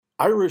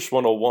Irish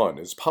 101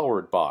 is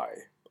powered by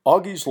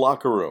Augie's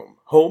Locker Room,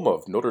 home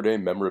of Notre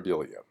Dame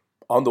memorabilia.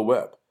 On the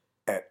web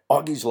at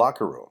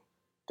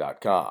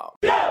augieslockerroom.com.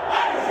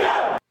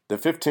 The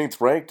 15th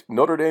ranked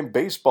Notre Dame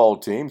baseball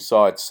team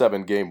saw its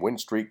 7-game win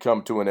streak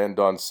come to an end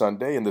on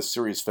Sunday in the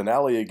series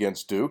finale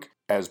against Duke,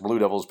 as Blue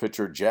Devils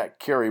pitcher Jack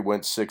Carey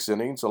went 6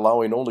 innings,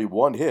 allowing only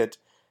 1 hit,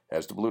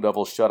 as the Blue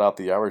Devils shut out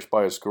the Irish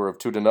by a score of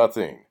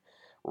 2-0.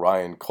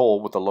 Ryan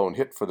Cole with the lone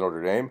hit for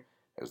Notre Dame,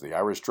 as the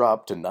Irish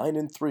dropped to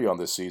 9-3 on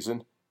this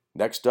season.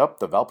 Next up,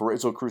 the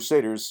Valparaiso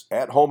Crusaders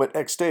at home at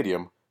X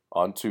Stadium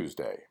on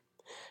Tuesday.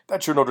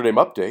 That's your Notre Dame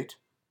update,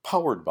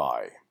 powered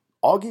by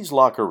Augie's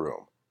Locker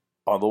Room,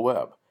 on the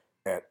web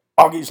at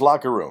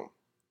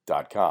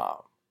augieslockerroom.com.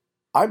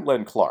 I'm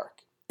Len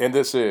Clark, and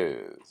this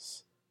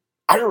is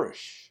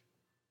Irish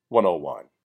 101.